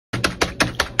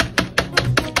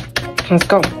let's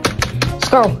go. Let's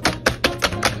go.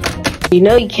 You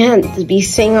know you can't be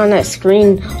sitting on that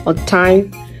screen all the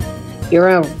time. You're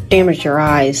gonna damage your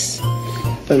eyes.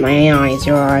 But my eyes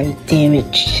are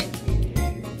damaged.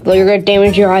 Well, you're gonna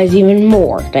damage your eyes even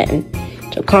more then.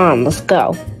 So come on, let's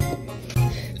go.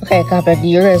 Okay, Cuphead,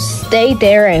 you're gonna stay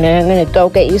there and I'm gonna go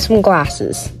get you some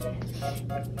glasses.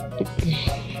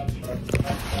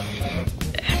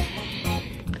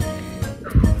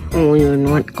 I don't even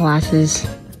want glasses.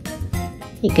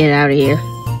 You get out of here.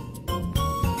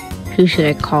 Who should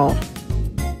I call?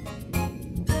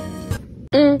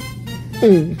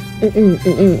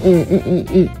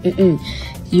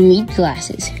 You need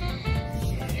glasses.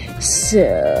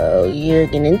 So you're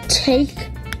gonna take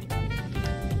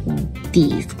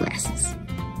these glasses.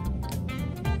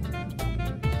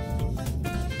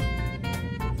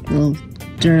 Well,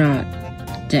 they're not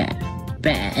that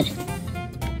bad.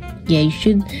 Yeah, you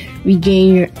should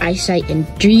regain your eyesight in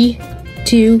 3,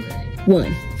 2,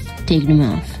 1. Take them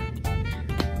off.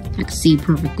 I can see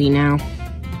perfectly now.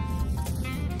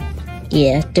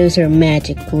 Yeah, those are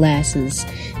magic glasses.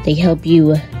 They help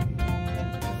you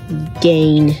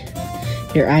gain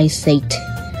your eyesight.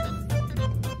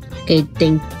 Okay,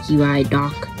 thank you, eye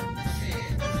doc.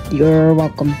 You're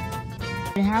welcome.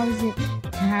 How is it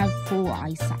to have full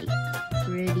eyesight?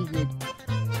 Pretty good.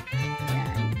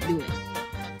 Yeah, do it.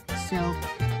 So,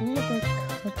 I'm gonna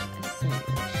go cook a sandwich.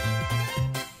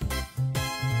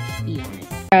 Be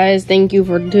honest. Guys, thank you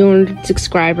for 200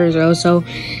 subscribers also.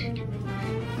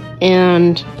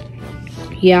 And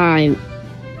yeah, I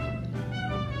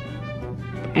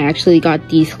actually got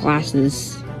these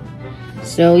glasses.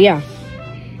 So yeah,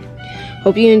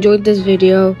 hope you enjoyed this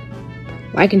video.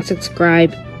 Like and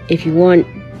subscribe if you want,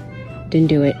 then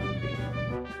do it.